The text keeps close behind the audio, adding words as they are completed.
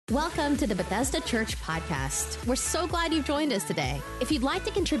Welcome to the Bethesda Church Podcast. We're so glad you've joined us today. If you'd like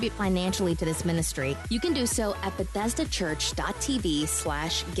to contribute financially to this ministry, you can do so at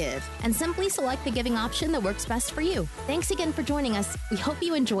BethesdaChurch.tv/give and simply select the giving option that works best for you. Thanks again for joining us. We hope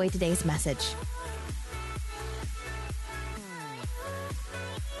you enjoy today's message.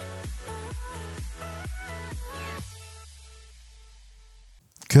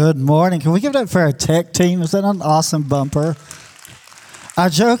 Good morning. Can we give it up for our tech team? Is that an awesome bumper? I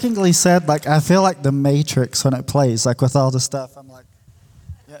jokingly said, I feel like the Matrix when it plays, with all the stuff. I'm like,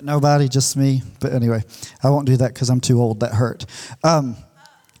 yeah, nobody, just me. But anyway, I won't do that because I'm too old. That hurt.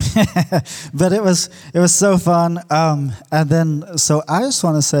 But it was so fun. So I just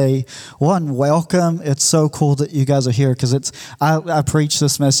want to say, one, welcome. It's so cool that you guys are here because I preach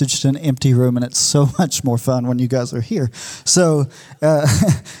this message to an empty room, and it's so much more fun when you guys are here. So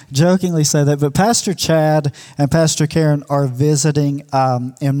jokingly say that, but Pastor Chad and Pastor Karen are visiting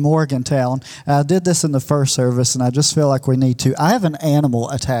in Morgantown. I did this in the first service, and I just feel like we need to. I have an animal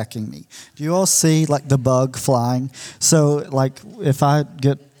attacking me. Do you all see the bug flying? So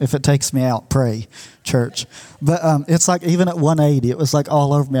if it takes me out, pray, church. But it's even at 180, it was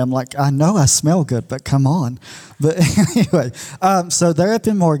all over me. I'm like, I know I smell good, but come on. But anyway, so they're up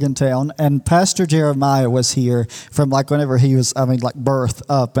in Morgantown, and Pastor Jeremiah was here from whenever he was, birth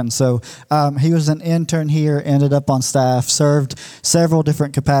up. And so he was an intern here, ended up on staff, served several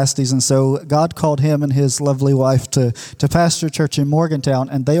different capacities. And so God called him and his lovely wife to pastor church in Morgantown,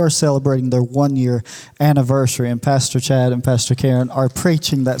 and they are celebrating their 1-year anniversary. And Pastor Chad and Pastor Karen are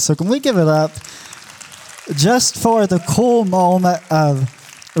preaching that. So can we give it up just for the cool moment of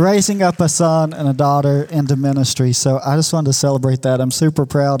raising up a son and a daughter into ministry? So I just wanted to celebrate that. I'm super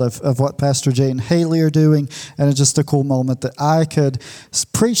proud of what Pastor Jay and Haley are doing, and it's just a cool moment that I could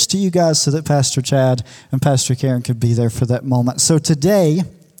preach to you guys so that Pastor Chad and Pastor Karen could be there for that moment. So today,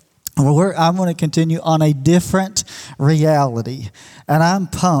 I'm going to continue on a different reality, and I'm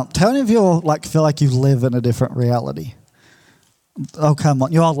pumped. How many of you feel like you live in a different reality? Oh, come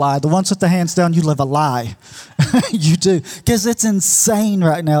on. You all lie. The ones with the hands down, you live a lie. You do. Because it's insane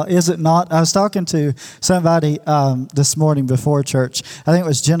right now, is it not? I was talking to somebody this morning before church. I think it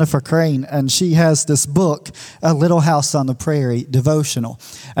was Jennifer Crane, and she has this book, A Little House on the Prairie, devotional.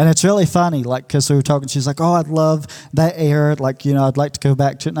 And it's really funny, because we were talking, she's like, oh, I'd love that era. I'd like to go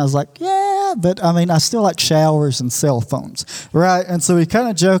back to it. And I was like, yeah, but I still like showers and cell phones, right? And so we kind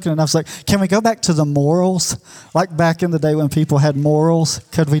of joking, and I was like, can we go back to the morals? Back in the day when people had morals,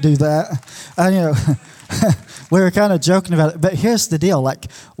 could we do that? And we were kind of joking about it, but here's the deal,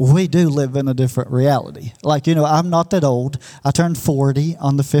 we do live in a different reality. I'm not that old. I turned 40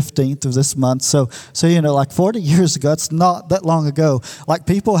 on the 15th of this month, so 40 years ago, it's not that long ago,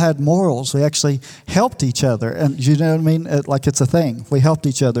 people had morals. We actually helped each other, and you know what I mean? It's a thing. We helped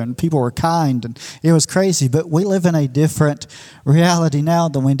each other, and people were kind, and it was crazy, but we live in a different reality now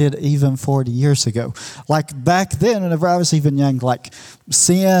than we did even 40 years ago. Back then, whenever I was even young,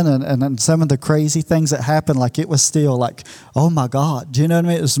 sin and some of the crazy things that happened, it was still oh my God. Do you know what I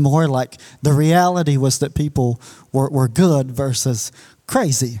mean? It was more the reality was that people were good versus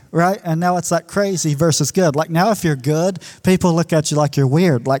crazy, right? And now it's crazy versus good. Now if you're good, people look at you like you're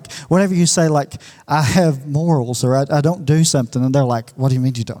weird. Whenever you say I have morals or I don't do something, and they're like, what do you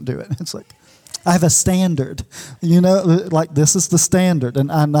mean you don't do it? It's I have a standard, this is the standard,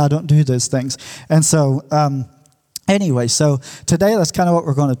 and I don't do those things. And so, anyway, so today that's kind of what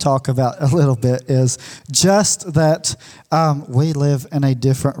we're going to talk about a little bit, is just that we live in a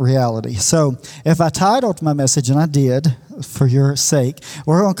different reality. So if I titled my message, and I did for your sake,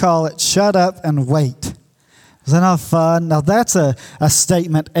 we're going to call it Shut Up and Wait. Is that not fun? Now that's a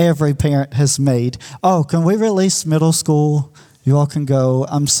statement every parent has made. Oh, can we release middle school? You all can go.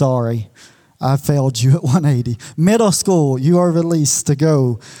 I'm sorry. I failed you at 180. Middle school, you are released to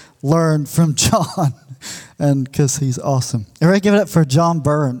go learn from John. And because he's awesome. Everybody give it up for John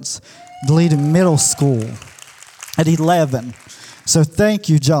Burns, the lead in middle school at 11. So thank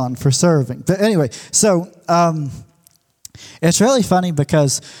you, John, for serving. But anyway, so it's really funny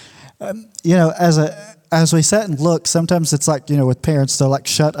because, as we sit and look, sometimes it's with parents, they're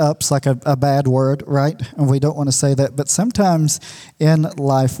shut up's a bad word, right? And we don't want to say that. But sometimes in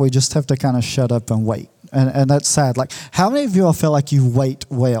life, we just have to kind of shut up and wait. And that's sad. How many of you all feel like you wait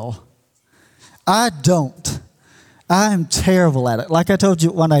well? I don't. I'm terrible at it. Like I told you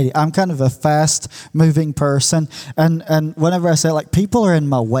at 180, I'm kind of a fast-moving person. And whenever I say, people are in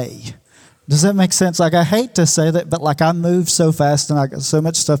my way, Does that make sense? Like, I hate to say that, but like I move so fast and I got so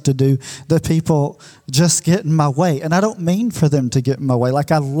much stuff to do that people just get in my way. And I don't mean for them to get in my way.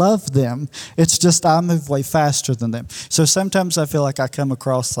 Like, I love them. It's just I move way faster than them. So sometimes I feel like I come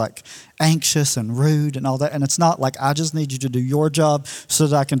across like anxious and rude and all that. And it's not like I just need you to do your job so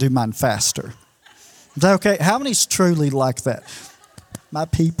that I can do mine faster. Is that okay? How many's truly like that? My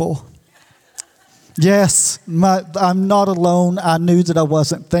people. Yes, I'm not alone. I knew that I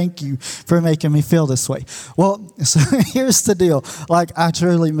wasn't. Thank you for making me feel this way. Well, so here's the deal. Like, I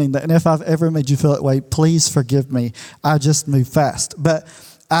truly mean that. And if I've ever made you feel that way, please forgive me. I just move fast. But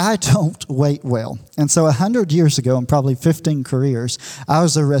I don't wait well. And so 100 years ago, in probably 15 careers, I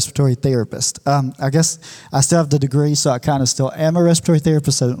was a respiratory therapist. I guess I still have the degree, so I kind of still am a respiratory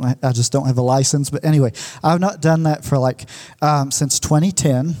therapist. So I just don't have a license. But anyway, I've not done that for since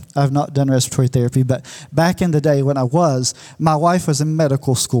 2010. I've not done respiratory therapy. But back in the day when I was, my wife was in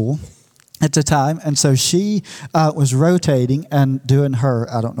medical school at the time, and so she was rotating and doing her,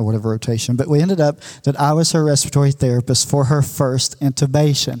 I don't know what a rotation, but we ended up that I was her respiratory therapist for her first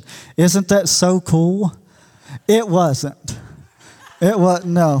intubation. Isn't that so cool? It wasn't.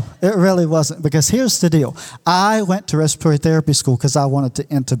 No, it really wasn't, because here's the deal. I went to respiratory therapy school because I wanted to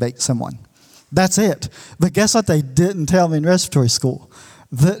intubate someone. That's it. But guess what they didn't tell me in respiratory school?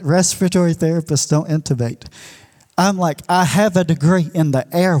 That respiratory therapists don't intubate. I'm like, I have a degree in the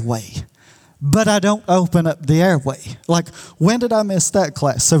airway, but I don't open up the airway. Like, when did I miss that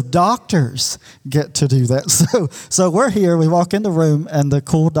class? So doctors get to do that. So we're here. We walk in the room, and the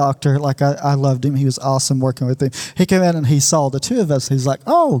cool doctor, like I loved him. He was awesome working with him. He came in, and he saw the two of us. He's like,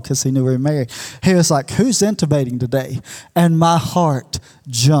 oh, because he knew we were married. He was like, who's intubating today? And my heart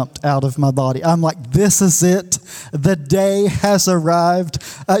jumped out of my body. I'm like, this is it. The day has arrived,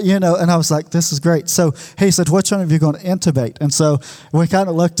 and I was like, this is great. So he said, which one of you are going to intubate? And so we kind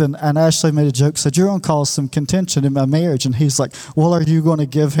of looked, and Ashley made a joke, said, you're going to cause some contention in my marriage. And he's like, well, are you going to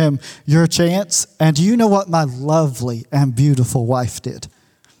give him your chance? And do you know what my lovely and beautiful wife did?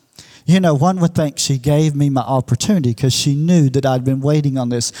 One would think she gave me my opportunity because she knew that I'd been waiting on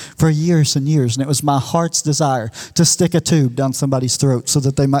this for years and years, and it was my heart's desire to stick a tube down somebody's throat so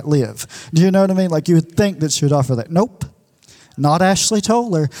that they might live. Do you know what I mean? Like, you would think that she would offer that. Nope. Not Ashley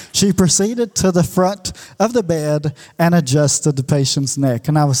Toler. She proceeded to the front of the bed and adjusted the patient's neck.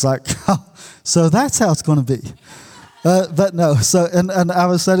 And I was like, oh, so that's how it's going to be. But no, so and I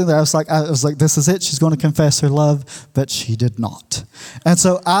was sitting there, I was like, this is it. She's going to confess her love, but she did not. And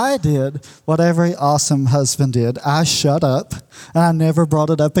so I did what every awesome husband did. I shut up, and I never brought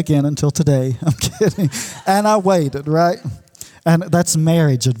it up again until today. I'm kidding. And I waited, right? And that's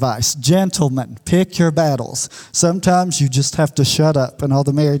marriage advice. Gentlemen, pick your battles. Sometimes you just have to shut up. And all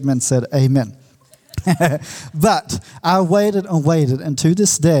the married men said, amen. But I waited and waited, and to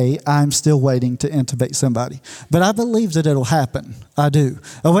this day, I'm still waiting to intubate somebody. But I believe that it'll happen. I do.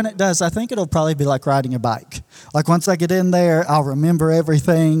 And when it does, I think it'll probably be like riding a bike. Like, once I get in there, I'll remember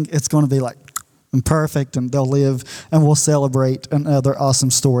everything. It's going to be like perfect, and they'll live, and we'll celebrate another awesome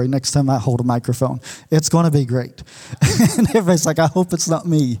story next time I hold a microphone. It's going to be great. And everybody's like, I hope it's not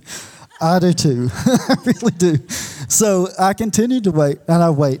me. I do too. I really do. So I continue to wait, and I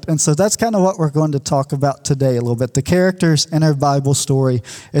wait. And so that's kind of what we're going to talk about today a little bit. The characters in our Bible story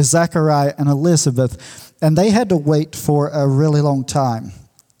is Zechariah and Elizabeth, and they had to wait for a really long time.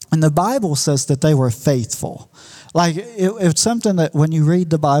 And the Bible says that they were faithful. Like, it's something that when you read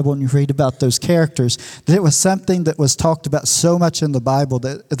the Bible and you read about those characters, that it was something that was talked about so much in the Bible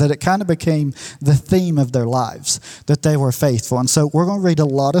that it kind of became the theme of their lives, that they were faithful. And so we're going to read a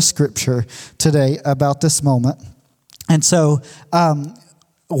lot of scripture today about this moment. And so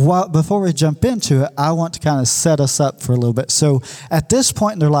before we jump into it, I want to kind of set us up for a little bit. So at this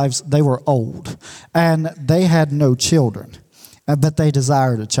point in their lives, they were old, and they had no children. But they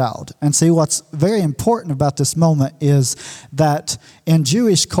desired a child. And see, what's very important about this moment is that in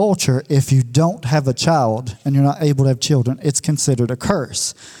Jewish culture, if you don't have a child and you're not able to have children, it's considered a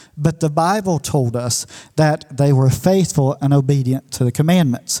curse. But the Bible told us that they were faithful and obedient to the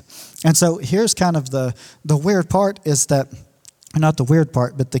commandments. And so here's kind of the weird part is that, not the weird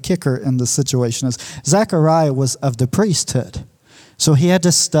part, but the kicker in the situation is Zechariah was of the priesthood. So he had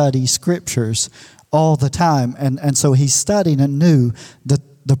to study scriptures all the time. And so he studied and knew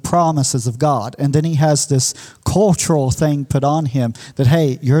the promises of God. And then he has this cultural thing put on him that,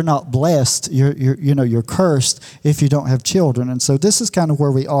 hey, you're not blessed. You're cursed if you don't have children. And so this is kind of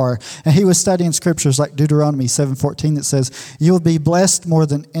where we are. And he was studying scriptures like Deuteronomy 7:14 that says, you will be blessed more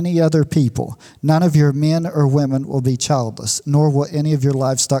than any other people. None of your men or women will be childless, nor will any of your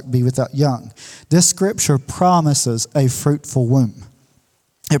livestock be without young. This scripture promises a fruitful womb.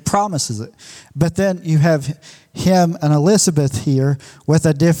 It promises it. But then you have him and Elizabeth here with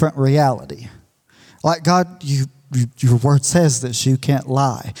a different reality. Like, God, your word says this, you can't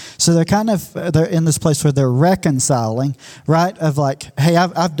lie. So they're in this place where they're reconciling, right? Of like, hey,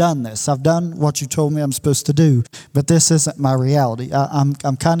 I've done this. I've done what you told me I'm supposed to do, but this isn't my reality. I'm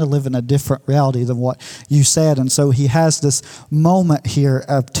kind of living a different reality than what you said. And so he has this moment here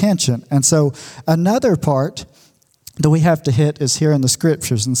of tension. And so another part that we have to hit is here in the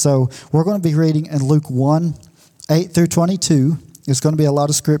scriptures. And so we're going to be reading in Luke 1, 8 through 22. It's going to be a lot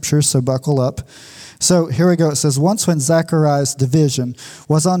of scriptures, so buckle up. So here we go. It says, once when Zechariah's division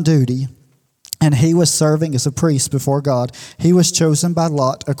was on duty, and he was serving as a priest before God, he was chosen by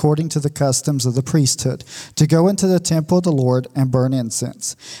lot, according to the customs of the priesthood, to go into the temple of the Lord and burn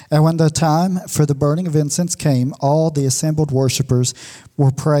incense. And when the time for the burning of incense came, all the assembled worshipers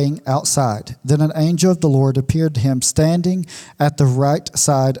were praying outside. Then an angel of the Lord appeared to him, standing at the right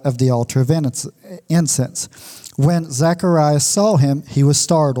side of the altar of incense. When Zechariah saw him, he was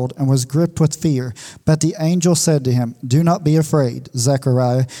startled and was gripped with fear. But the angel said to him, do not be afraid,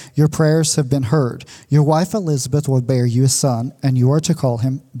 Zechariah. Your prayers have been heard. Your wife Elizabeth will bear you a son, and you are to call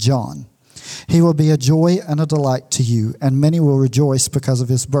him John. He will be a joy and a delight to you, and many will rejoice because of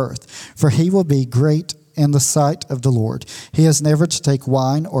his birth. For he will be great in the sight of the Lord. He is never to take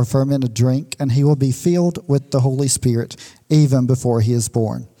wine or fermented drink, and he will be filled with the Holy Spirit even before he is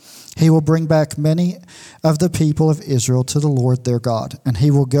born. He will bring back many of the people of Israel to the Lord their God, and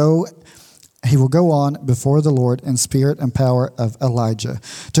he will go on before the Lord in spirit and power of Elijah,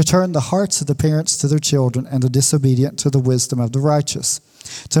 to turn the hearts of the parents to their children and the disobedient to the wisdom of the righteous,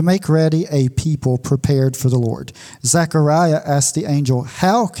 to make ready a people prepared for the Lord. Zechariah asked the angel,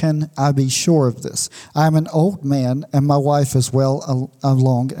 how can I be sure of this? I am an old man, and my wife is well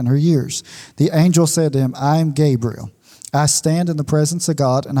along in her years. The angel said to him, I am Gabriel. I stand in the presence of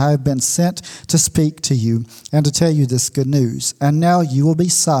God, and I have been sent to speak to you and to tell you this good news. And now you will be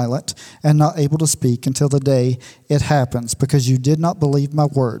silent and not able to speak until the day it happens, because you did not believe my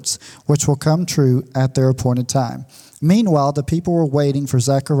words, which will come true at their appointed time. Meanwhile, the people were waiting for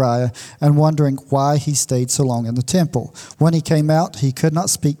Zechariah and wondering why he stayed so long in the temple. When he came out, he could not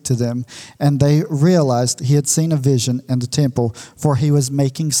speak to them, and they realized he had seen a vision in the temple, for he was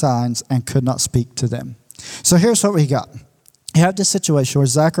making signs and could not speak to them. So here's what we got. You have this situation where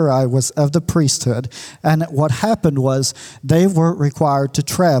Zechariah was of the priesthood, and what happened was they were required to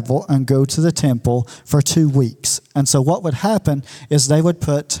travel and go to the temple for 2 weeks. And so what would happen is they would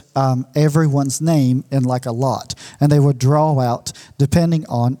put everyone's name in like a lot, and they would draw out depending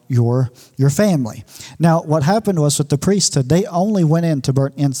on your family. Now, what happened was with the priesthood, they only went in to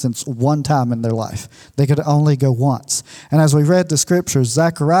burn incense one time in their life. They could only go once. And as we read the scriptures,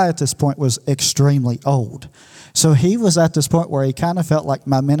 Zechariah at this point was extremely old. So he was at this point where he kind of felt like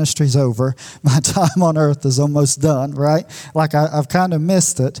my ministry's over. My time on earth is almost done, right? Like I've kind of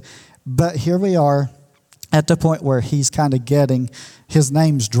missed it. But here we are at the point where he's kind of getting his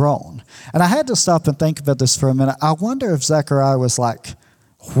name's drawn. And I had to stop and think about this for a minute. I wonder if Zechariah was like,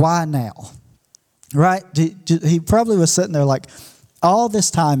 why now? Right? He probably was sitting there like, all this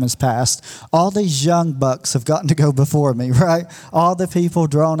time has passed. All these young bucks have gotten to go before me, right? All the people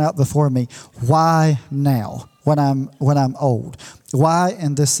drawn out before me. Why now? When I'm old? Why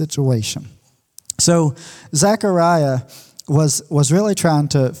in this situation? So Zechariah was really trying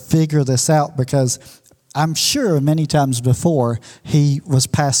to figure this out, because I'm sure many times before he was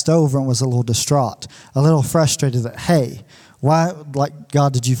passed over and was a little distraught, a little frustrated that, hey, why, like,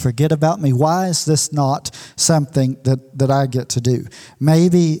 God, did you forget about me? Why is this not something that I get to do?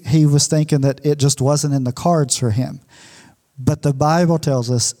 Maybe he was thinking that it just wasn't in the cards for him. But the Bible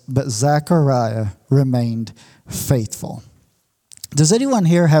tells us, but Zechariah remained faithful. Does anyone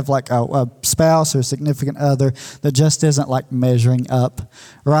here have like a spouse or significant other that just isn't like measuring up,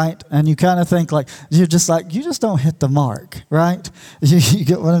 right? And you kind of think like, you just don't hit the mark, right? You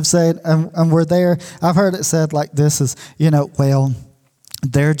get what I'm saying? And we're there. I've heard it said like this is, well,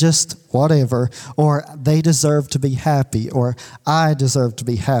 they're just whatever, or they deserve to be happy, or I deserve to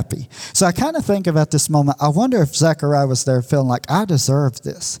be happy. So I kind of think about this moment. I wonder if Zechariah was there feeling like, I deserve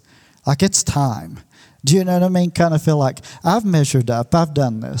this. Like, it's time. Do you know what I mean? Kind of feel like, I've measured up. I've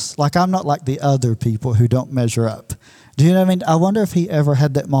done this. Like, I'm not like the other people who don't measure up. Do you know what I mean? I wonder if he ever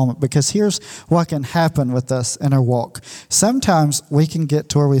had that moment, because here's what can happen with us in our walk. Sometimes we can get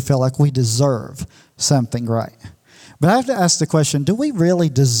to where we feel like we deserve something, right? But I have to ask the question, do we really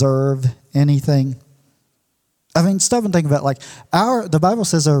deserve anything? I mean, stop and think about it. Like, the Bible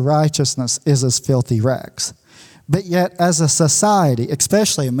says our righteousness is as filthy rags. But yet, as a society,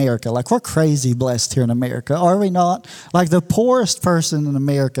 especially America, like we're crazy blessed here in America, are we not? Like the poorest person in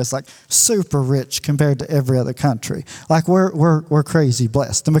America is like super rich compared to every other country. Like we're crazy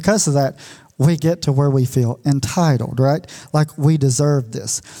blessed. And because of that, we get to where we feel entitled, right? Like we deserve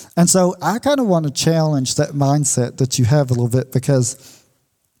this. And so I kind of want to challenge that mindset that you have a little bit, because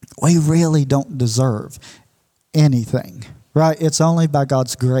we really don't deserve anything. Right? It's only by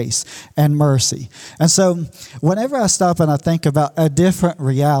God's grace and mercy. And so whenever I stop and I think about a different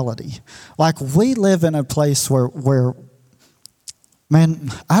reality, like we live in a place where,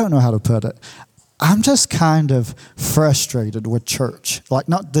 man, I don't know how to put it. I'm just kind of frustrated with church. Like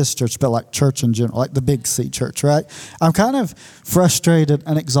not this church, but like church in general, like the Big C church, right? I'm kind of frustrated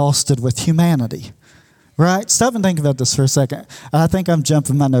and exhausted with humanity. Right? Stop and think about this for a second. I think I'm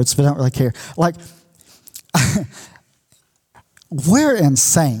jumping my notes, but I don't really care. Like, we're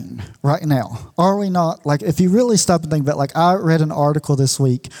insane right now, are we not? Like, if you really stop and think about it, like, I read an article this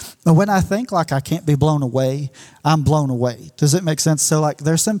week, and when I think, like, I can't be blown away, I'm blown away. Does it make sense? So, like,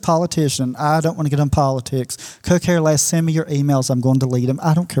 there's some politician, I don't want to get in politics, could care less, send me your emails, I'm going to delete them.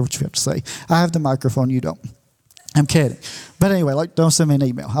 I don't care what you have to say. I have the microphone, you don't. I'm kidding. But anyway, like, don't send me an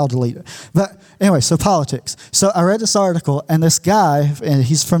email. I'll delete it. But anyway, so politics. So I read this article, and this guy, and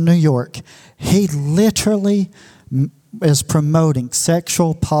he's from New York, he literally is promoting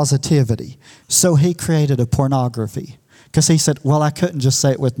sexual positivity. So he created a pornography because he said, well, I couldn't just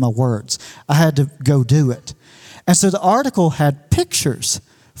say it with my words. I had to go do it. And so the article had pictures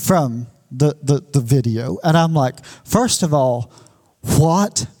from the video. And I'm like, first of all,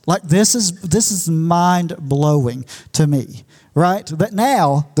 what? Like this is mind-blowing to me. Right? But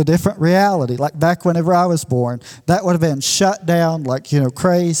now, the different reality, like back whenever I was born, that would have been shut down, like,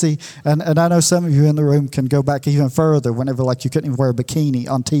 crazy. And I know some of you in the room can go back even further whenever, like, you couldn't even wear a bikini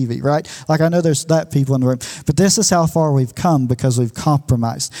on TV, right? Like, I know there's that people in the room. But this is how far we've come because we've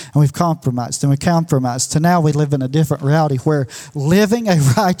compromised. And we've compromised. And we've compromised. To now we live in a different reality where living a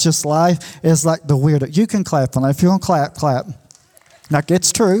righteous life is like the weirdo. You can clap on it. If you want to clap, clap. Like,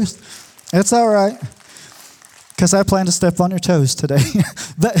 it's truth. It's all right. Because I plan to step on your toes today.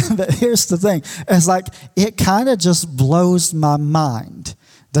 but here's the thing. It's like, it kind of just blows my mind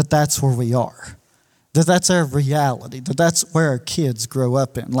that that's where we are. That that's our reality. That that's where our kids grow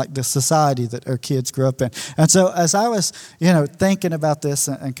up in. Like the society that our kids grow up in. And so as I was, thinking about this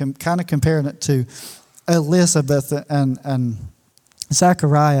and kind of comparing it to Elizabeth and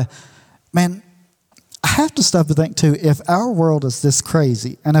Zechariah, man, I have to stop and think, too, if our world is this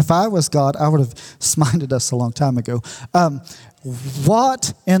crazy, and if I was God, I would have smited us a long time ago.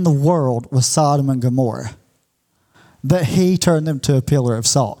 What in the world was Sodom and Gomorrah that he turned them to a pillar of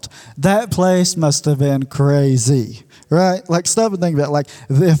salt? That place must have been crazy, right? Like, stop and think about it. Like,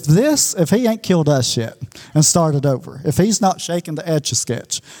 if he ain't killed us yet and started over, if he's not shaking the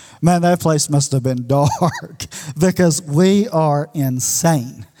Etch-a-Sketch, man, that place must have been dark because we are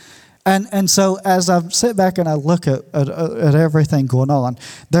insane. And so as I sit back and I look at everything going on,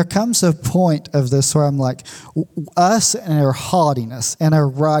 there comes a point of this where I'm like, us and our haughtiness and our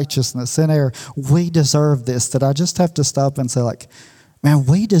righteousness and our we deserve this, that I just have to stop and say, like, man,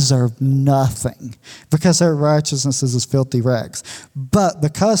 we deserve nothing because our righteousness is as filthy rags. But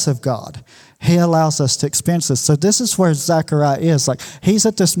because of God, he allows us to experience this. So this is where Zechariah is. Like, he's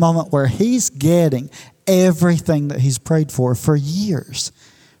at this moment where he's getting everything that he's prayed for years.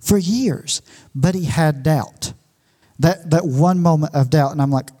 For years, but he had doubt. That one moment of doubt, and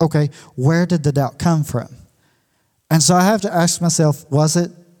I'm like, okay, where did the doubt come from? And so I have to ask myself, was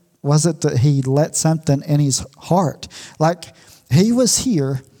it that he let something in his heart? Like, he was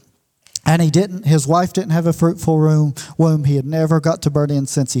here, and his wife didn't have a fruitful womb. He had never got to burn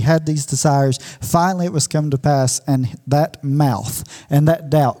incense. He had these desires. Finally, it was come to pass, and that mouth and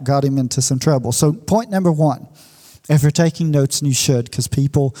that doubt got him into some trouble. So point number one. If you're taking notes, and you should, because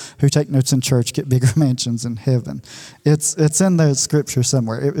people who take notes in church get bigger mansions in heaven. It's in the scripture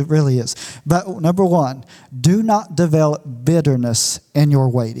somewhere. It really is. But number one, do not develop bitterness in your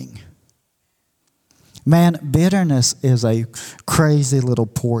waiting. Man, bitterness is a crazy little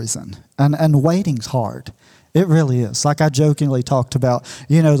poison, and waiting's hard. It really is. Like I jokingly talked about,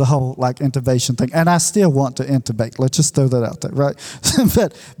 the whole like intubation thing, and I still want to intubate. Let's just throw that out there, right?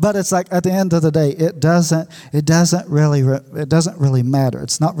 but it's like at the end of the day, it doesn't really matter.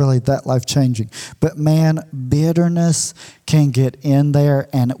 It's not really that life changing. But man, bitterness can get in there,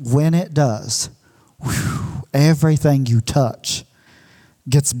 and when it does, everything you touch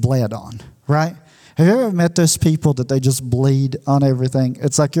gets bled on, right? Have you ever met those people that they just bleed on everything?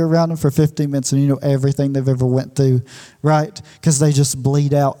 It's like you're around them for 15 minutes and you know everything they've ever went through, right? Because they just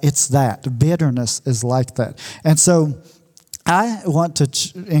bleed out. It's that. Bitterness is like that. And so I want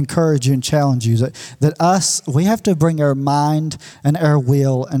to encourage you and challenge you that we have to bring our mind and our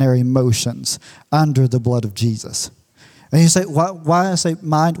will and our emotions under the blood of Jesus. And you say, why I say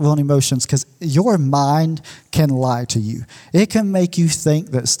mind, will, and emotions? Because your mind can lie to you. It can make you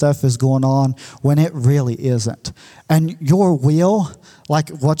think that stuff is going on when it really isn't. And your will, like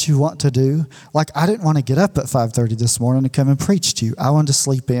what you want to do, like I didn't want to get up at 5:30 this morning and come and preach to you. I wanted to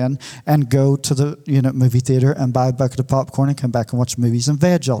sleep in and go to the movie theater and buy a bucket of popcorn and come back and watch movies and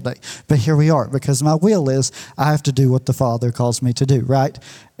veg all day. But here we are, because my will is I have to do what the Father calls me to do, right?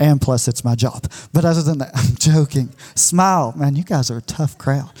 And plus it's my job. But other than that, I'm joking. Smile. Man, you guys are a tough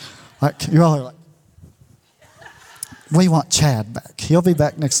crowd. Like, you all are like, we want Chad back. He'll be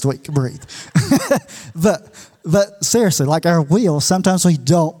back next week. Breathe. But seriously, like our will, sometimes we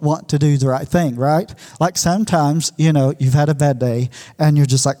don't want to do the right thing, right? Like sometimes, you've had a bad day and you're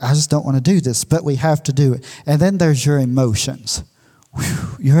just like, I just don't want to do this, but we have to do it. And then there's your emotions.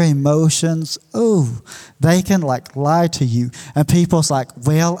 Whew, your emotions, they can like lie to you. And people's like,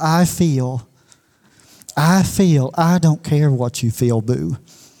 well, I feel, I don't care what you feel, boo.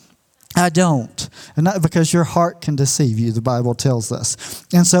 I don't. And not because your heart can deceive you, the Bible tells us.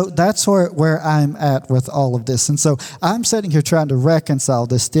 And so that's where I'm at with all of this. And so I'm sitting here trying to reconcile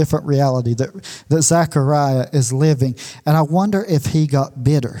this different reality that Zechariah is living. And I wonder if he got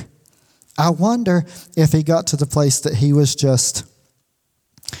bitter. I wonder if he got to the place that he was just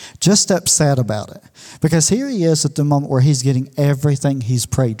upset about it. Because here he is at the moment where he's getting everything he's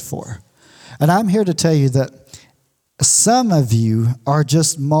prayed for. And I'm here to tell you that some of you are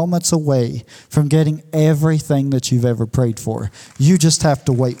just moments away from getting everything that you've ever prayed for. You just have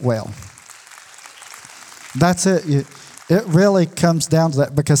to wait well. That's it. It really comes down to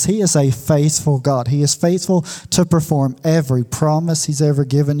that, because he is a faithful God. He is faithful to perform every promise he's ever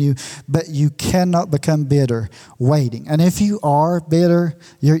given you, but you cannot become bitter waiting. And if you are bitter,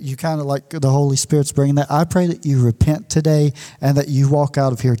 you kind of like the Holy Spirit's bringing that. I pray that you repent today and that you walk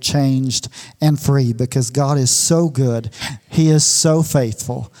out of here changed and free, because God is so good. He is so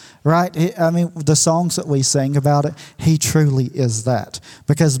faithful, right? The songs that we sing about it, he truly is that,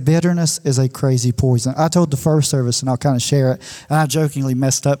 because bitterness is a crazy poison. I told the first service, and I'll kind of share it, and I jokingly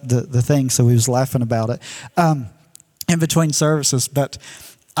messed up the thing, so he was laughing about it in between services, but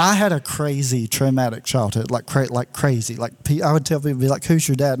I had a crazy traumatic childhood, like crazy. Like I would tell people, be like, "Who's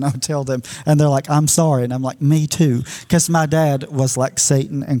your dad?" And I would tell them, and they're like, "I'm sorry," and I'm like, "Me too," because my dad was like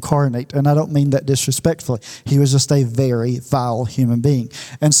Satan incarnate, and I don't mean that disrespectfully. He was just a very vile human being,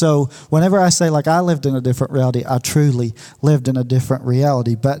 and so whenever I say like I lived in a different reality, I truly lived in a different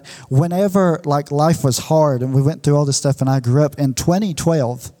reality. But whenever like life was hard and we went through all this stuff, and I grew up in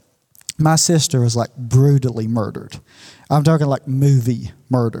 2012. My sister was like brutally murdered. I'm talking like movie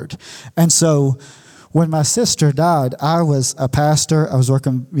murdered. And so when my sister died, I was a pastor. I was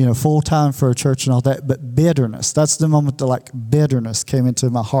working, full time for a church and all that. But bitterness, that's the moment that like bitterness came into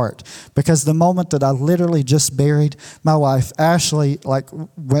my heart. Because the moment that I literally just buried my wife, Ashley,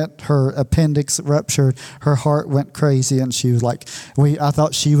 her appendix ruptured, her heart went crazy, and she was like, I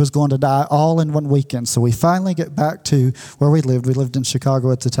thought she was going to die all in one weekend. So we finally get back to where we lived. We lived in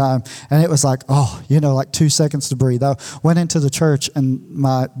Chicago at the time. And it was like, 2 seconds to breathe. I went into the church, and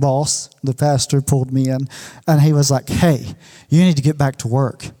my boss, the pastor, pulled me in, and he was like, "Hey, you need to get back to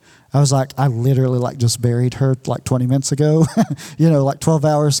work." I was like, I literally just buried her 20 minutes ago, 12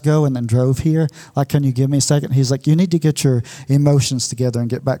 hours ago, and then drove here. Can you give me a second? He's like, you need to get your emotions together and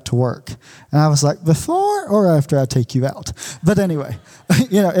get back to work. And I was like, before or after I take you out? But anyway,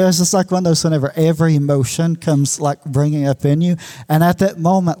 it was just like one of those whenever every emotion comes bringing up in you. And at that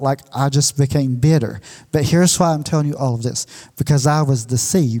moment, I just became bitter. But here's why I'm telling you all of this, because I was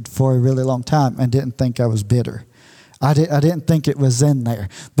deceived for a really long time and didn't think I was bitter. I didn't think it was in there,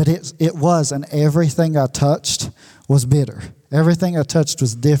 but it was, and everything I touched was bitter. Everything I touched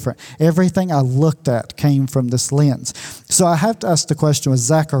was different. Everything I looked at came from this lens. So I have to ask the question with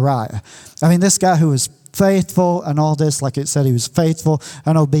Zechariah. This guy who was faithful and all this, like it said, he was faithful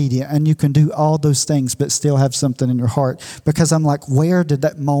and obedient, and you can do all those things but still have something in your heart. Because I'm like, where did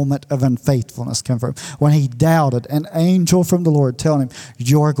that moment of unfaithfulness come from? When he doubted, an angel from the Lord telling him,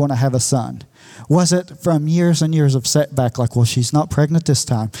 you're going to have a son. Was it from years and years of setback, she's not pregnant this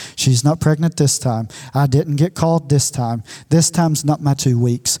time. She's not pregnant this time. I didn't get called this time. This time's not my 2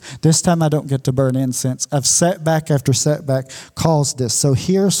 weeks. This time I don't get to burn incense. Of setback after setback caused this. So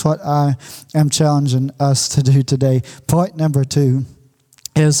here's what I am challenging us to do today. Point number 2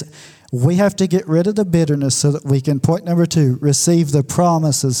 is We have to get rid of the bitterness so that we can, point number 2, receive the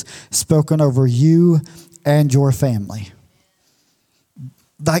promises spoken over you and your family.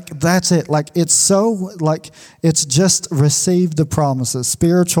 Like, that's it. Like, it's so, like, it's just receive the promises,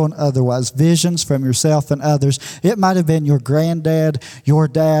 spiritual and otherwise, visions from yourself and others. It might have been your granddad, your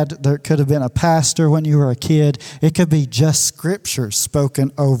dad. There could have been a pastor when you were a kid. It could be just scripture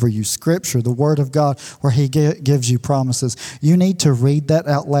spoken over you. Scripture, the word of God, where he gives you promises. You need to read that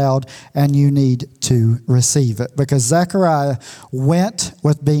out loud, and you need to receive it. Because Zechariah went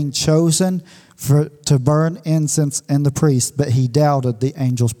with being chosen to burn incense in the priest, but he doubted the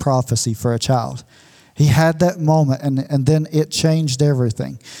angel's prophecy for a child. He had that moment, and then it changed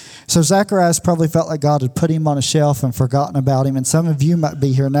everything. So Zacharias probably felt like God had put him on a shelf and forgotten about him. And some of you might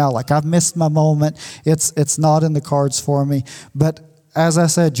be here now, like, I've missed my moment. It's not in the cards for me. But as I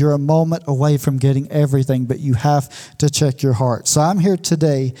said, you're a moment away from getting everything, but you have to check your heart. So I'm here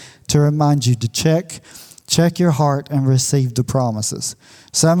today to remind you to check your heart and receive the promises.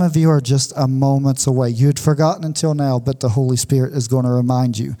 Some of you are just a moments away. You'd forgotten until now, but the Holy Spirit is going to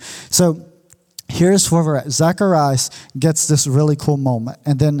remind you. So here's where we're at. Zacharias gets this really cool moment.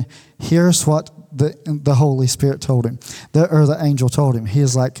 And then here's what the Holy Spirit told him, the angel told him. He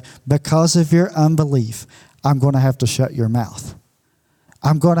is like, because of your unbelief, I'm going to have to shut your mouth.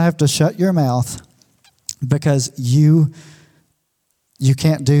 I'm going to have to shut your mouth because you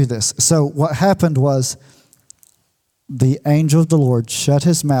can't do this. So what happened was, the angel of the Lord shut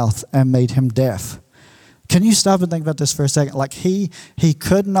his mouth and made him deaf. Can you stop and think about this for a second? Like, he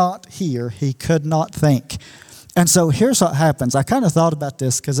could not hear, he could not think. And so here's what happens. I kind of thought about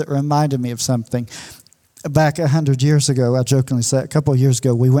this because it reminded me of something. Back 100 years ago, I jokingly said, a couple of years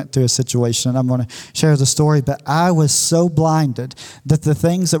ago, we went through a situation, and I'm going to share the story, but I was so blinded that the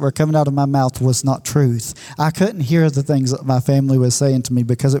things that were coming out of my mouth was not truth. I couldn't hear the things that my family was saying to me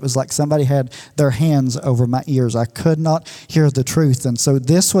because it was like somebody had their hands over my ears. I could not hear the truth. And so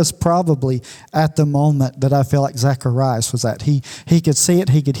this was probably at the moment that I feel like Zacharias was at. He could see it,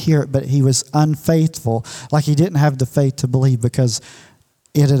 he could hear it, but he was unfaithful. Like, he didn't have the faith to believe because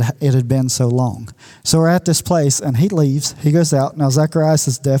it had been so long. So we're at this place, and he leaves. He goes out. Now, Zacharias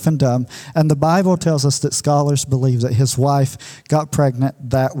is deaf and dumb, and the Bible tells us that scholars believe that his wife got pregnant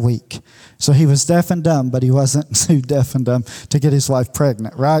that week. So he was deaf and dumb, but he wasn't too deaf and dumb to get his wife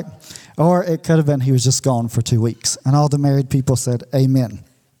pregnant, right? Or it could have been he was just gone for 2 weeks, and all the married people said, amen,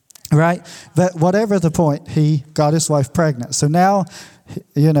 right? But whatever the point, he got his wife pregnant. So now,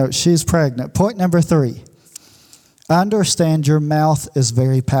 she's pregnant. Point number 3. Understand your mouth is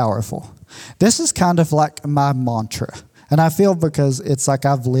very powerful. This is kind of like my mantra. And I feel because it's like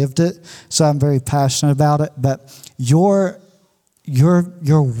I've lived it, so I'm very passionate about it. But your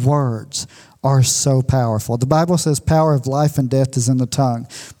words are so powerful. The Bible says power of life and death is in the tongue.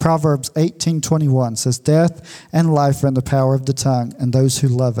 Proverbs 18:21 says death and life are in the power of the tongue, and those who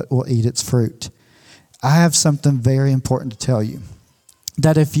love it will eat its fruit. I have something very important to tell you.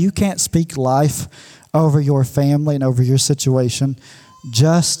 That if you can't speak life over your family and over your situation,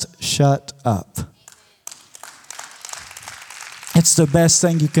 just shut up. It's the best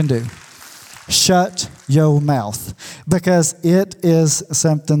thing you can do. Shut your mouth. Because it is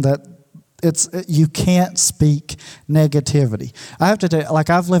something that you can't speak negativity. I have to tell you, like,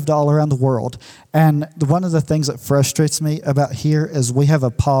 I've lived all around the world, and one of the things that frustrates me about here is we have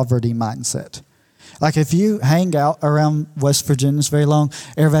a poverty mindset. Like, if you hang out around West Virginia very long,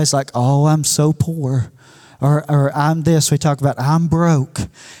 everybody's like, oh, I'm so poor. Or I'm this. We talk about, I'm broke.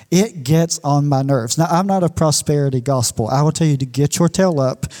 It gets on my nerves. Now, I'm not a prosperity gospel. I will tell you to get your tail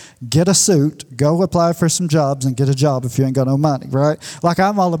up, get a suit, go apply for some jobs, and get a job if you ain't got no money, right? Like,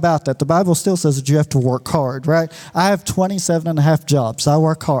 I'm all about that. The Bible still says that you have to work hard, right? I have 27 and a half jobs. I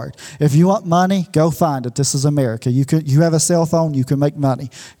work hard. If you want money, go find it. This is America. You have a cell phone, you can make money.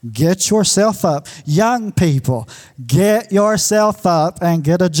 Get yourself up. Young people, get yourself up and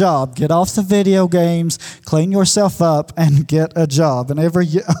get a job. Get off the video games, clean yourself up, and get a job. And every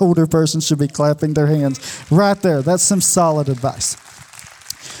older person should be clapping their hands right there. That's some solid advice.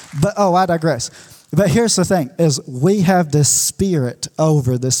 But, I digress. But here's the thing, is we have this spirit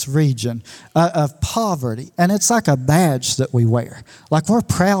over this region of poverty, and it's like a badge that we wear. Like, we're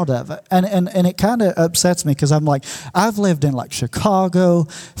proud of it. And it kind of upsets me because I'm like, I've lived in like Chicago,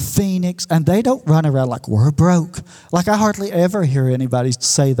 Phoenix, and they don't run around like we're broke. Like, I hardly ever hear anybody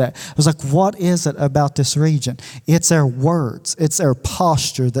say that. I was like, what is it about this region? It's our words. It's our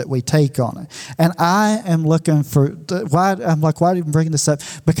posture that we take on it. And I am looking for, why do you bring this up?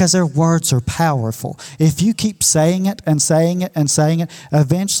 Because our words are powerful. If you keep saying it and saying it and saying it,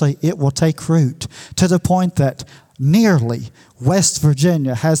 eventually it will take root to the point that nearly West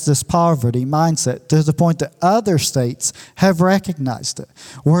Virginia has this poverty mindset to the point that other states have recognized it.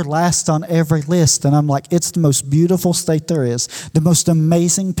 We're last on every list, and I'm like, it's the most beautiful state there is. The most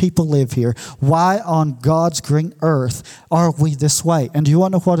amazing people live here. Why on God's green earth are we this way? And do you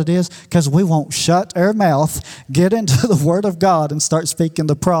want to know what it is? Because we won't shut our mouth, get into the Word of God, and start speaking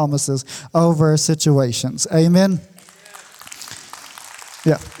the promises over our situations. Amen?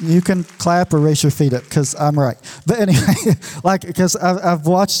 Yeah, you can clap or raise your feet up because I'm right. But anyway, because I've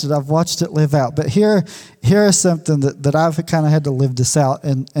watched it live out. But here is something that I've kind of had to live this out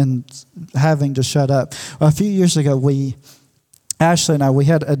and having to shut up. Well, a few years ago, Ashley and I, we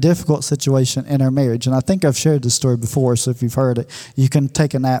had a difficult situation in our marriage. And I think I've shared this story before, so if you've heard it, you can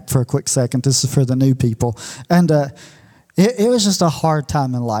take a nap for a quick second. This is for the new people. And it was just a hard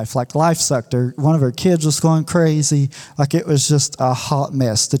time in life. Like, life sucked. One of her kids was going crazy. Like, it was just a hot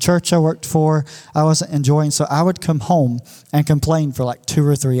mess. The church I worked for, I wasn't enjoying, so I would come home and complain for like 2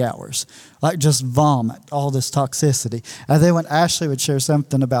 or 3 hours. Like, just vomit all this toxicity. And then when Ashley would share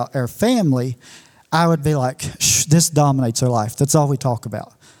something about our family, I would be like, shh, this dominates our life. That's all we talk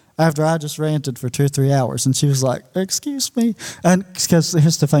about. After I just ranted for 2 or 3 hours, and she was like, excuse me. And because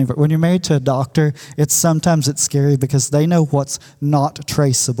here's the thing, but when you're married to a doctor, sometimes it's scary because they know what's not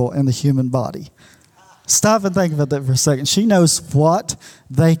traceable in the human body. Stop and think about that for a second. She knows what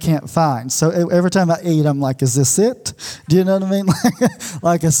they can't find. So every time I eat, I'm like, is this it? Do you know what I mean?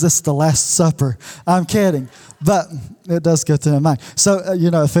 Like, is this the Last Supper? I'm kidding. But it does go through my mind. So,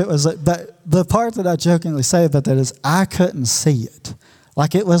 if it was, but the part that I jokingly say about that is I couldn't see it.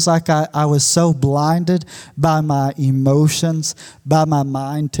 Like, it was like I was so blinded by my emotions, by my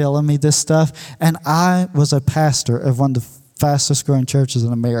mind telling me this stuff. And I was a pastor of one of the fastest growing churches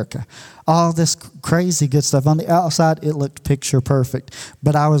in America. All this crazy good stuff. On the outside, it looked picture perfect.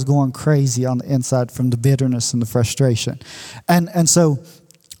 But I was going crazy on the inside from the bitterness and the frustration. And so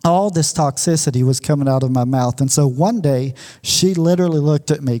all this toxicity was coming out of my mouth. And so one day, she literally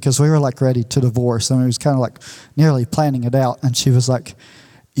looked at me because we were like ready to divorce. I mean, it was kind of like nearly planning it out. And she was like,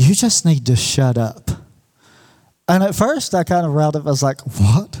 you just need to shut up. And at first, I kind of riled up. I was like,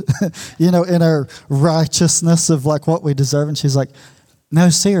 what? In our righteousness of like what we deserve. And she's like, no,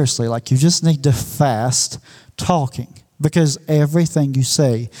 seriously, like, you just need to fast talking. Because everything you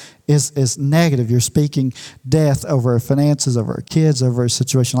say is negative. You're speaking death over our finances, over our kids, over our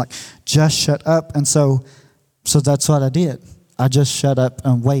situation. Like, just shut up. And so that's what I did. I just shut up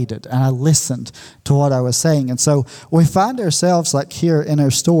and waited. And I listened to what I was saying. And so we find ourselves like here in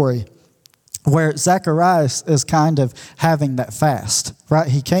our story where Zacharias is kind of having that fast, right?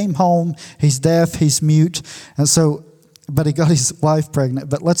 He came home. He's deaf. He's mute. And so, but he got his wife pregnant.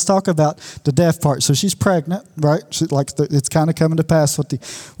 But let's talk about the deaf part. So she's pregnant, right? It's kind of coming to pass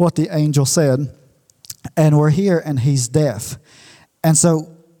what the angel said. And we're here, and he's deaf. And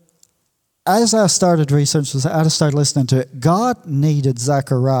so as I started researching, I just started listening to it. God needed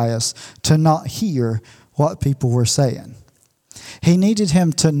Zacharias to not hear what people were saying. He needed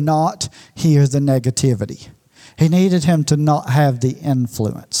him to not hear the negativity. He needed him to not have the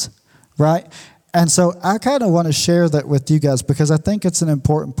influence, right? And so I kind of want to share that with you guys because I think it's an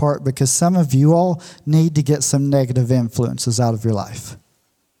important part because some of you all need to get some negative influences out of your life.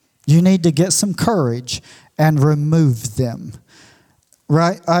 You need to get some courage and remove them,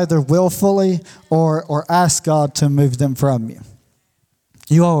 right? Either willfully or ask God to move them from you.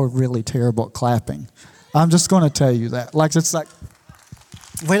 You all are really terrible at clapping. I'm just going to tell you that. It's like,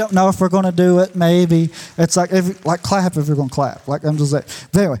 we don't know if we're going to do it, maybe. It's like, clap if you're going to clap. I'm just like,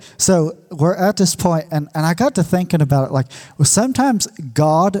 but anyway, so we're at this point, and I got to thinking about it. Sometimes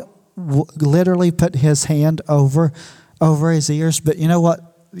God literally put his hand over his ears, but you know what?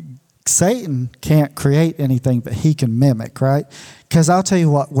 Satan can't create anything, but he can mimic, right? Because I'll tell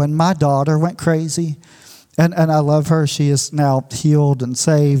you what, when my daughter went crazy, and I love her. She is now healed and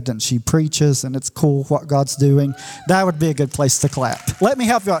saved, and she preaches, and it's cool what God's doing. That would be a good place to clap. Let me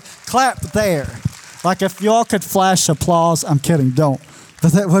help you out. Clap there. If y'all could flash applause. I'm kidding, don't.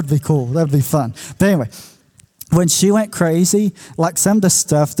 But that would be cool. That would be fun. But anyway, when she went crazy, some of the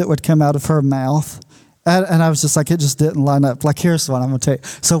stuff that would come out of her mouth, and I was just like, it just didn't line up. Here's one I'm going to tell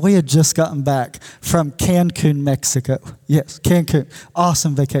you. So we had just gotten back from Cancun, Mexico. Yes, Cancun.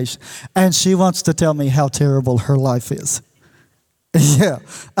 Awesome vacation. And she wants to tell me how terrible her life is. Yeah.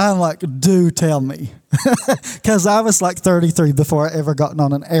 I'm like, do tell me. Because I was 33 before I ever gotten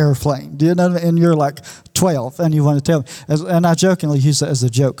on an airplane. Do you know what I mean? And you're 12, and you want to tell me. And I jokingly use it as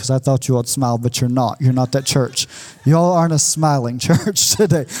a joke because I thought you would smile, but you're not. You're not that church. Y'all aren't a smiling church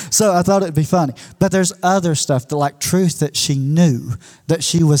today. So I thought it'd be funny. But there's other stuff, that like truth that she knew that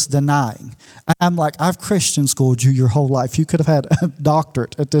she was denying. I'm like, I've Christian schooled you your whole life. You could have had a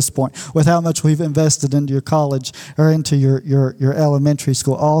doctorate at this point with how much we've invested into your college or into your elementary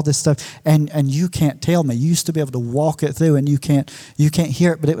school, all this stuff. And you can't tell me. You used to be able to walk it through and you can't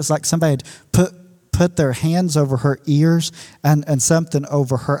hear it, but it was like somebody had put their hands over her ears and something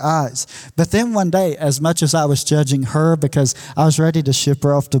over her eyes. But then one day, as much as I was judging her because I was ready to ship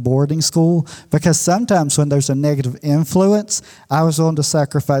her off to boarding school, because sometimes when there's a negative influence, I was willing to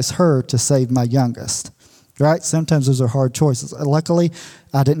sacrifice her to save my youngest. Right? Sometimes those are hard choices. Luckily,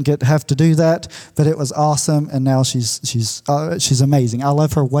 I didn't have to do that, but it was awesome, and now she's amazing. I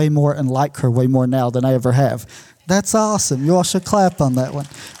love her way more and like her way more now than I ever have. That's awesome. You all should clap on that one.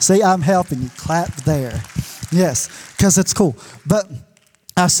 See, I'm helping you. Clap there. Yes, because it's cool. But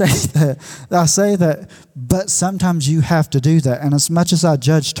I say that, but sometimes you have to do that. And as much as I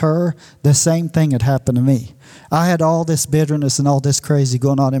judged her, the same thing had happened to me. I had all this bitterness and all this crazy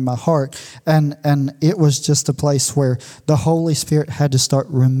going on in my heart, and it was just a place where the Holy Spirit had to start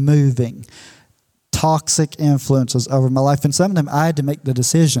removing toxic influences over my life. And some of them, I had to make the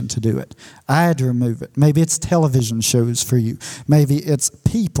decision to do it. I had to remove it. Maybe it's television shows for you. Maybe it's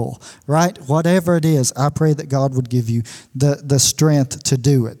people, right? Whatever it is, I pray that God would give you the strength to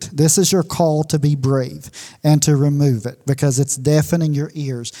do it. This is your call to be brave and to remove it, because it's deafening your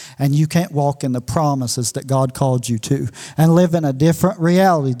ears and you can't walk in the promises that God called you to and live in a different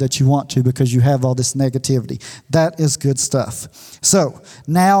reality that you want to because you have all this negativity. That is good stuff. So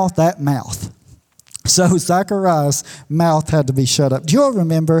now that mouth. So Zechariah's mouth had to be shut up. Do you all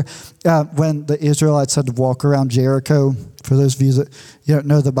remember when the Israelites had to walk around Jericho? For those of you that don't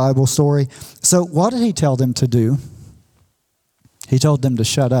know the Bible story. So what did he tell them to do? He told them to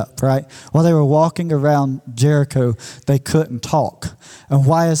shut up, right? While they were walking around Jericho, they couldn't talk. And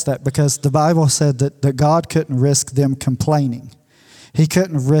why is that? Because the Bible said that God couldn't risk them complaining. He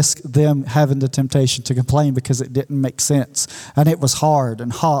couldn't risk them having the temptation to complain because it didn't make sense. And it was hard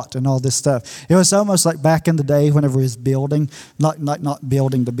and hot and all this stuff. It was almost like back in the day whenever we was building, not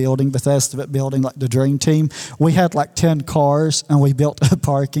building the building, Bethesda, but building like the Dream Team. We had like 10 cars and we built a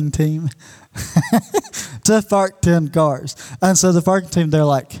parking team to park 10 cars. And so the parking team, they're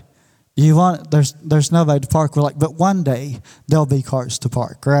like, there's nobody to park. We're like, but one day there'll be cars to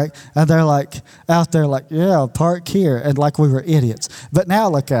park, right? And they're like out there like, yeah, park here. And like we were idiots. But now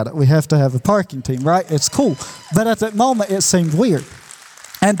look at it. We have to have a parking team, right? It's cool. But at that moment it seemed weird.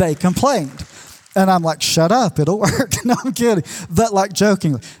 And they complained. And I'm like, shut up, it'll work. No, I'm kidding. But like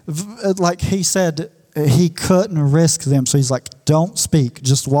jokingly, like he said, he couldn't risk them. So he's like, don't speak,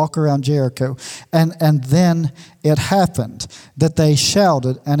 just walk around Jericho. And then it happened that they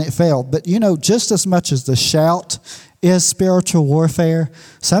shouted and it failed. But just as much as the shout is spiritual warfare,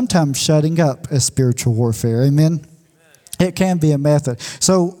 sometimes shutting up is spiritual warfare. Amen? It can be a method.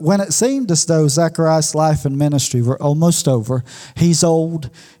 So when it seemed as though Zechariah's life and ministry were almost over, he's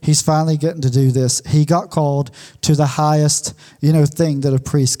old, he's finally getting to do this. He got called to the highest, thing that a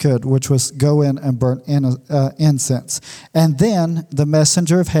priest could, which was go in and burn incense. And then the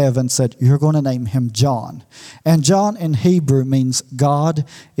messenger of heaven said, you're going to name him John. And John in Hebrew means God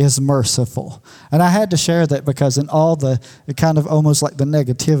is merciful. And I had to share that because in all the kind of almost like the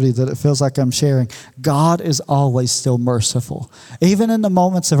negativity that it feels like I'm sharing, God is always still merciful. Even in the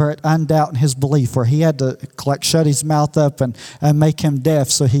moments of our undoubt in his belief where he had to shut his mouth up and make him deaf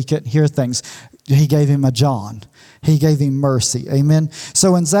so he couldn't hear things, he gave him a John. He gave him mercy. Amen.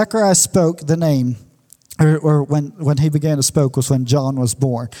 So when Zechariah spoke the name, or when he began to speak was when John was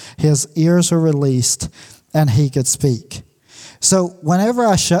born. His ears were released and he could speak. So whenever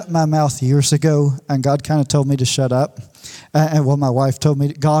I shut my mouth years ago and God kind of told me to shut up, my wife told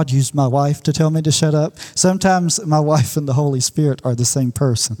me, God used my wife to tell me to shut up. Sometimes my wife and the Holy Spirit are the same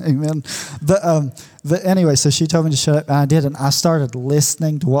person. Amen. But anyway, so she told me to shut up and I did. And I started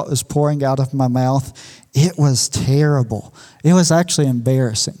listening to what was pouring out of my mouth. It was terrible. It was actually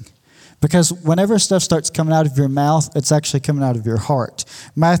embarrassing. Because whenever stuff starts coming out of your mouth, it's actually coming out of your heart.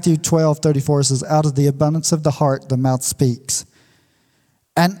 Matthew 12:34 says, out of the abundance of the heart, the mouth speaks.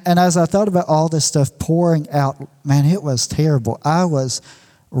 And as I thought about all this stuff pouring out, man, it was terrible. I was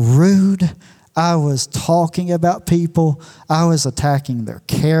rude. I was talking about people. I was attacking their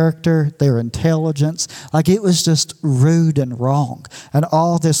character, their intelligence. Like it was just rude and wrong. And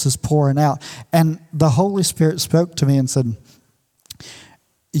all this was pouring out. And the Holy Spirit spoke to me and said,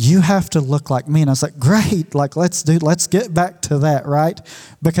 you have to look like me. And I was like, great, like let's get back to that, right?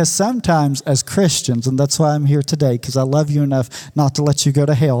 Because sometimes as Christians, and that's why I'm here today, because I love you enough not to let you go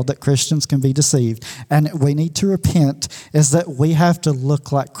to hell, that Christians can be deceived. And we need to repent, is that we have to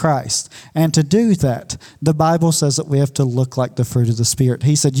look like Christ. And to do that, the Bible says that we have to look like the fruit of the Spirit.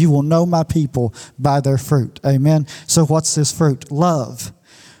 He said, you will know my people by their fruit. Amen. So what's this fruit? Love,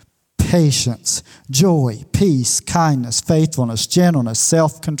 patience, joy, peace, kindness, faithfulness, gentleness,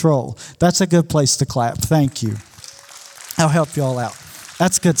 self-control. That's a good place to clap. Thank you. I'll help you all out.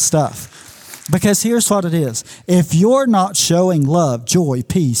 That's good stuff. Because here's what it is. If you're not showing love, joy,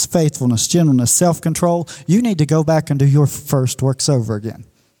 peace, faithfulness, gentleness, self-control, you need to go back and do your first works over again.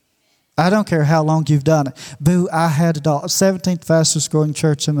 I don't care how long you've done it. Boo, I had 17th fastest growing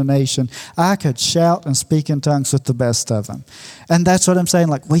church in the nation. I could shout and speak in tongues with the best of them. And that's what I'm saying.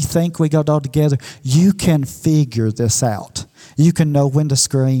 Like, we think we got it all together. You can figure this out. You can know when to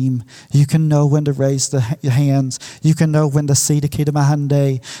scream. You can know when to raise the hands. You can know when to see the key to my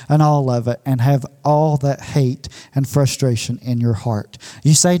Hyundai and all of it, and have all that hate and frustration in your heart.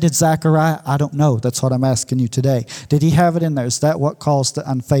 You say, did Zechariah? I don't know. That's what I'm asking you today. Did he have it in there? Is that what caused the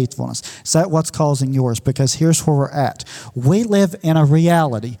unfaithfulness? Is that what's causing yours? Because here's where we're at. We live in a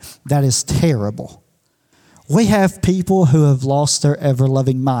reality that is terrible. We have people who have lost their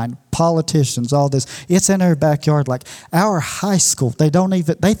ever-loving mind. Politicians, all this. It's in their backyard. Like our high school, they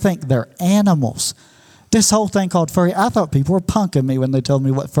think they're animals. This whole thing called furry, I thought people were punking me when they told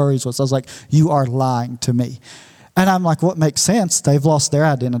me what furries was. I was like, you are lying to me. And I'm like, what makes sense? They've lost their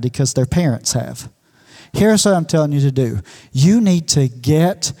identity because their parents have. Here's what I'm telling you to do. You need to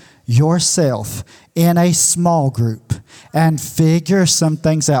get yourself in a small group and figure some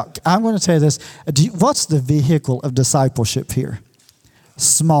things out. I'm going to tell you this. What's the vehicle of discipleship here?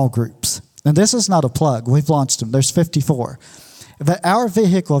 Small groups. And this is not a plug. We've launched them. There's 54. Our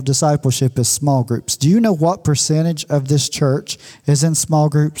vehicle of discipleship is small groups. Do you know what percentage of this church is in small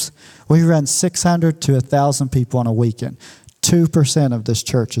groups? We run 600 to 1,000 people on a weekend. 2% of this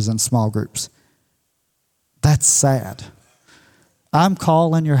church is in small groups. That's sad. I'm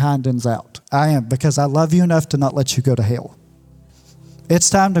calling your hindins out. I am, because I love you enough to not let you go to hell. It's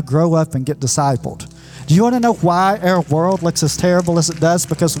time to grow up and get discipled. Do you want to know why our world looks as terrible as it does?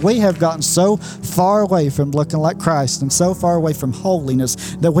 Because we have gotten so far away from looking like Christ and so far away from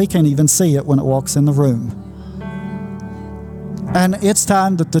holiness that we can't even see it when it walks in the room. And it's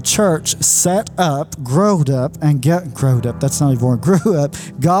time that the church set up, grew up, that's not even a word, grew up,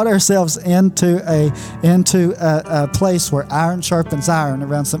 got ourselves into a place where iron sharpens iron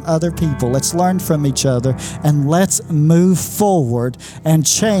around some other people. Let's learn from each other and let's move forward and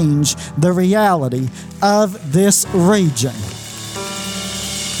change the reality of this region.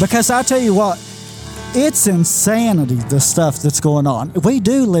 Because I tell you what, it's insanity, the stuff that's going on. We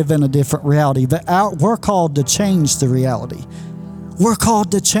do live in a different reality, but we're called to change the reality. We're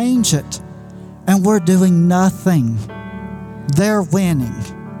called to change it, and we're doing nothing. They're winning.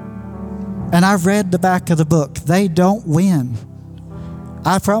 And I read the back of the book. They don't win.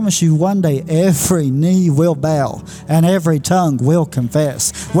 I promise you one day every knee will bow and every tongue will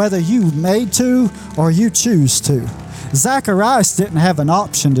confess, whether you made to or you choose to. Zacharias didn't have an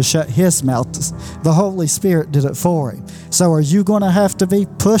option to shut his mouth. The Holy Spirit did it for him. So are you going to have to be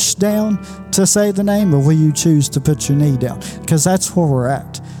pushed down to say the name, or will you choose to put your knee down? Because that's where we're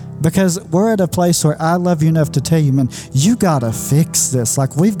at. Because we're at a place where I love you enough to tell you, man, you got to fix this.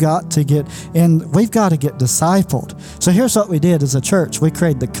 Like, we've got to get discipled. So here's what we did as a church. We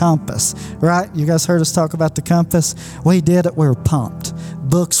created the compass, right? You guys heard us talk about the compass? We did it. We were pumped.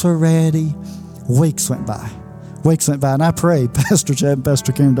 Books were ready. Weeks went by, and I pray Pastor Chad and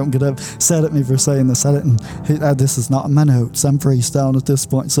Pastor Karen don't get upset at me for saying this. This is not in my notes. I'm freestyling at this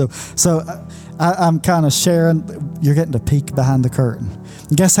point. So I'm kind of sharing. You're getting a peek behind the curtain.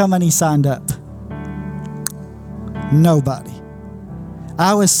 Guess how many signed up? Nobody.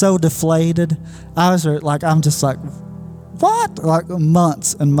 I was so deflated. I'm just like, what? Like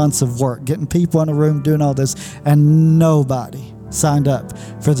months and months of work, getting people in a room, doing all this, and nobody signed up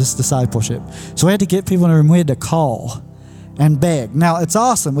for this discipleship. So we had to get people in the room. We had to call and beg. Now, it's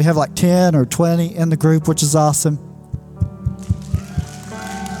awesome. We have like 10 or 20 in the group, which is awesome.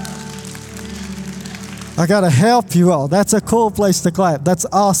 I got to help you all. That's a cool place to clap. That's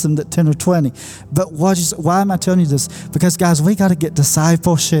awesome that 10 or 20. But why am I telling you this? Because, guys, we got to get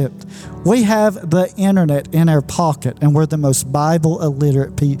discipleship. We have the internet in our pocket, and we're the most Bible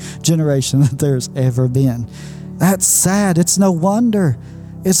illiterate generation that there's ever been. That's sad. It's no wonder.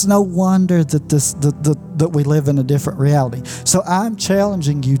 It's no wonder that that we live in a different reality. So I'm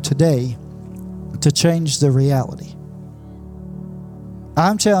challenging you today to change the reality.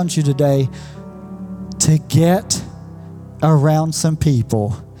 I'm challenging you today to get around some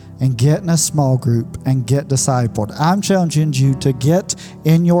people and get in a small group and get discipled. I'm challenging you to get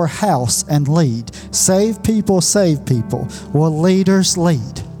in your house and lead. Save people. Well, leaders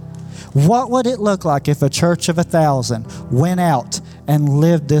lead. What would it look like if a church of 1,000 went out and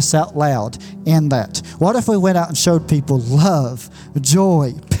lived this out loud in that? What if we went out and showed people love,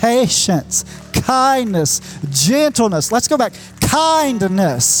 joy, patience, kindness, gentleness? Let's go back.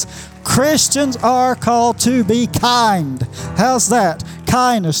 Kindness. Christians are called to be kind. How's that?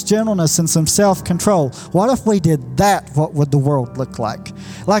 Kindness, gentleness, and some self-control. What if we did that? What would the world look like?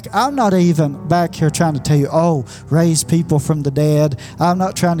 Like, I'm not even back here trying to tell you, raise people from the dead. I'm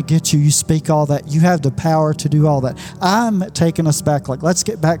not trying to get you speak all that. You have the power to do all that. I'm taking us back, like, let's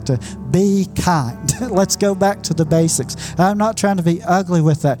get back to be kind. Let's go back to the basics. I'm not trying to be ugly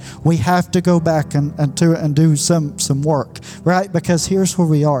with that. We have to go back and do some work, right? Because here's where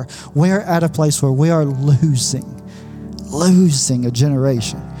we are. We're at a place where we are losing a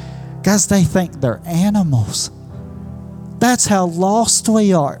generation. Guys, they think they're animals. That's how lost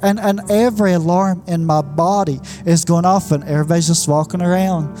we are. And every alarm in my body is going off, and everybody's just walking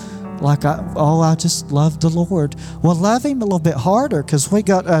around like, I just love the Lord. Well, love Him a little bit harder, because we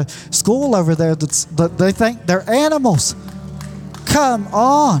got a school over there that they think they're animals. Come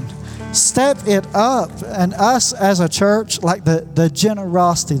on. Step it up. And us as a church, like the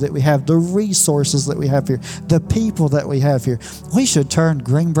generosity that we have, the resources that we have here, the people that we have here, we should turn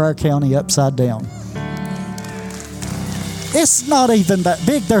Greenbrier County upside down. It's not even that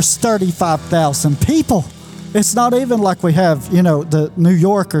big. There's 35,000 people. It's not even like we have, the New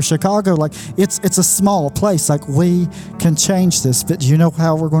York or Chicago. Like, it's a small place. Like, we can change this. But you know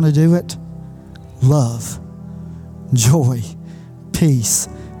how we're going to do it? Love, joy, peace,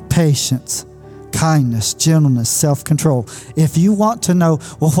 patience, kindness, gentleness, self-control. If you want to know,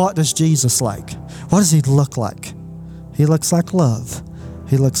 well, what does Jesus like? What does He look like? He looks like love.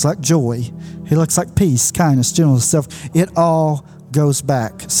 He looks like joy. He looks like peace, kindness, gentleness, self. It all goes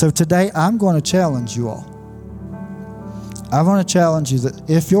back. So today, I'm going to challenge you all. I want to challenge you that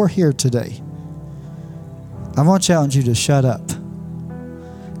if you're here today, I want to challenge you to shut up.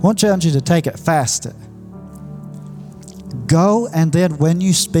 I want to challenge you to take it, fast it. Go, and then when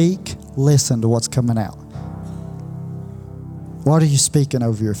you speak, listen to what's coming out. What are you speaking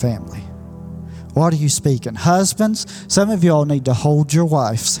over your family? What are you speaking? Husbands, some of you all need to hold your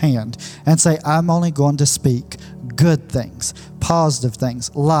wife's hand and say, I'm only going to speak good things, positive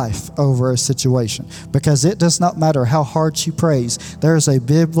things, life over a situation. Because it does not matter how hard she prays. There is a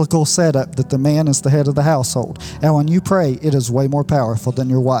biblical setup that the man is the head of the household. And when you pray, it is way more powerful than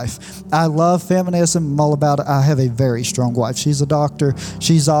your wife. I love feminism. I'm all about it. I have a very strong wife. She's a doctor.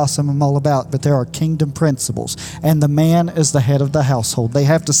 She's awesome. I'm all about it. But there are kingdom principles. And the man is the head of the household. They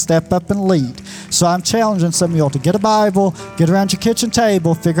have to step up and lead. So I'm challenging some of y'all to get a Bible, get around your kitchen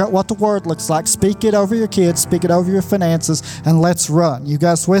table, figure out what the Word looks like, speak it over your kids, speak it over your finances, and let's run. You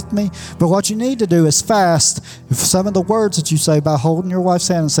guys with me? But what you need to do is fast some of the words that you say by holding your wife's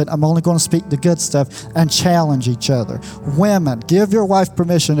hand and saying, I'm only going to speak the good stuff, and challenge each other. Women, give your wife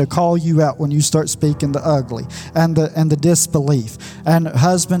permission to call you out when you start speaking the ugly and the disbelief. And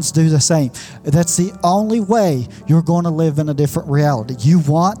husbands, do the same. That's the only way you're going to live in a different reality. You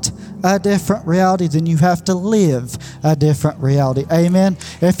want a different reality, then you have to live a different reality. Amen.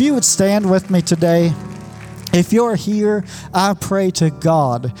 If you would stand with me today. If you're here, I pray to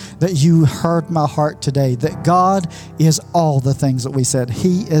God that you heard my heart today, that God is all the things that we said.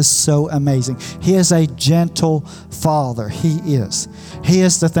 He is so amazing. He is a gentle Father. He is. He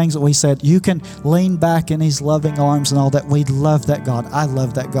is the things that we said. You can lean back in His loving arms and all that. We love that God. I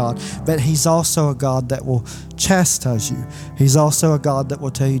love that God. But He's also a God that will chastise you. He's also a God that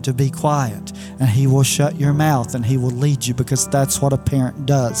will tell you to be quiet, and He will shut your mouth, and He will lead you, because that's what a parent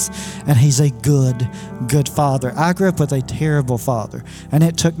does. And He's a good Father. I grew up with a terrible father, and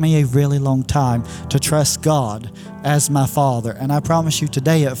it took me a really long time to trust God as my Father. And I promise you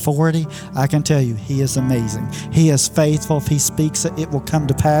today at 40, I can tell you He is amazing. He is faithful. If He speaks it, it will come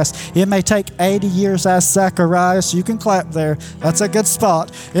to pass. It may take 80 years as Zacharias. You can clap there. That's a good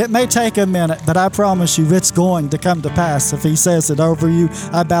spot. It may take a minute, but I promise you it's going to come to pass if He says it over you,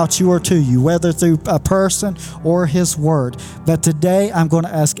 about you, or to you, whether through a person or His word. But today I'm going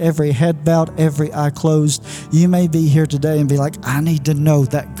to ask every head bowed, every eye closed. You may be here today and be like, I need to know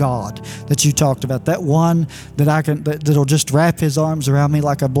that God that you talked about, that one that'll just wrap His arms around me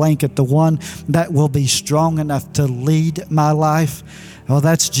like a blanket, the one that will be strong enough to lead my life. Well,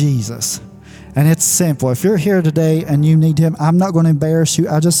 that's Jesus. And it's simple. If you're here today and you need him, I'm not going to embarrass you.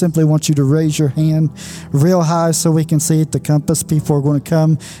 I just simply want you to raise your hand real high so we can see it. The Compass people are going to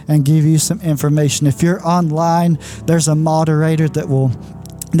come and give you some information. If you're online, there's a moderator that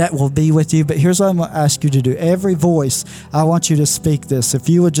will be with you. But here's what I'm going to ask you to do. Every voice, I want you to speak this. If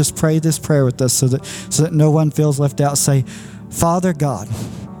you would just pray this prayer with us so that no one feels left out. Say, Father God,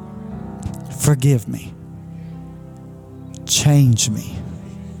 forgive me. Change me.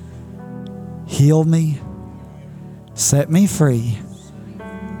 Heal me. Set me free.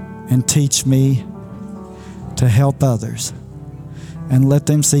 And teach me to help others. And let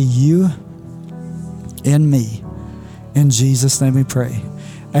them see you in me. In Jesus' name we pray.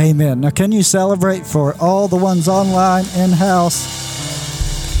 Amen. Now, can you celebrate for all the ones online, in-house?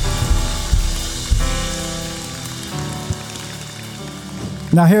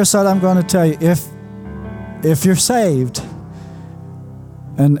 Now, here's what I'm going to tell you. If you're saved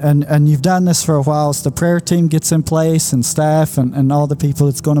and you've done this for a while, as the prayer team gets in place and staff and all the people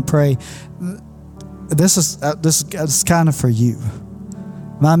that's going to pray, this is kind of for you.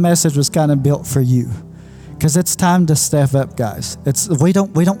 My message was kind of built for you. Because it's time to step up, guys. We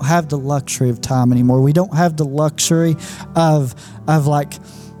don't have the luxury of time anymore. We don't have the luxury of like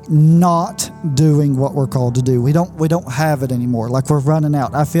not doing what we're called to do. We don't have it anymore. Like, we're running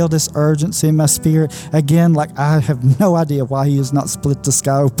out. I feel this urgency in my spirit. Again, like, I have no idea why he has not split the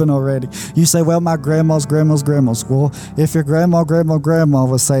sky open already. You say, well, my grandma's. Well, if your grandma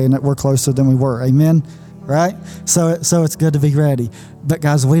was saying it, we're closer than we were. Amen. Right? So it's good to be ready. But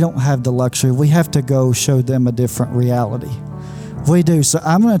guys, we don't have the luxury. We have to go show them a different reality. We do. So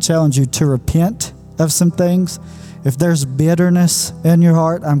I'm going to challenge you to repent of some things. If there's bitterness in your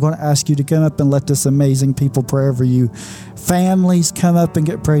heart, I'm going to ask you to come up and let this amazing people pray over you. Families, come up and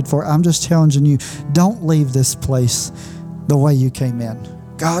get prayed for. I'm just challenging you. Don't leave this place the way you came in.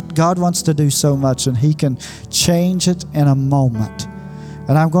 God wants to do so much, and he can change it in a moment.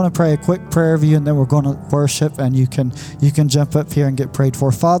 And I'm going to pray a quick prayer of you, and then we're going to worship, and you can jump up here and get prayed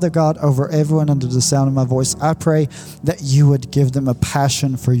for. Father God, over everyone under the sound of my voice, I pray that you would give them a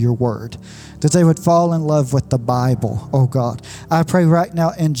passion for your word, that they would fall in love with the Bible, oh God. I pray right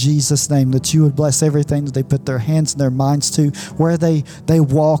now in Jesus' name that you would bless everything that they put their hands and their minds to, where they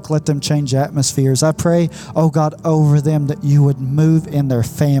walk, let them change atmospheres. I pray, oh God, over them that you would move in their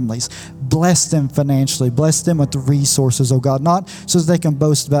families. Bless them financially. Bless them with the resources, oh God, not so that they can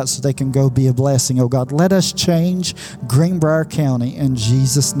boast about, so they can go be a blessing, oh God. Let us change Greenbrier County in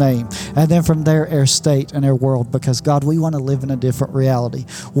Jesus' name. And then from there, our state and our world, because God, we want to live in a different reality.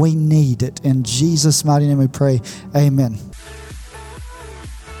 We need it. In Jesus' mighty name we pray. Amen.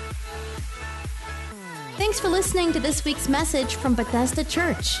 Thanks for listening to this week's message from Bethesda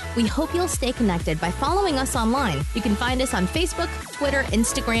Church. We hope you'll stay connected by following us online. You can find us on Facebook, Twitter,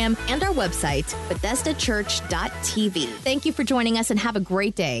 Instagram, and our website, BethesdaChurch.tv. Thank you for joining us, and have a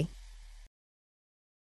great day.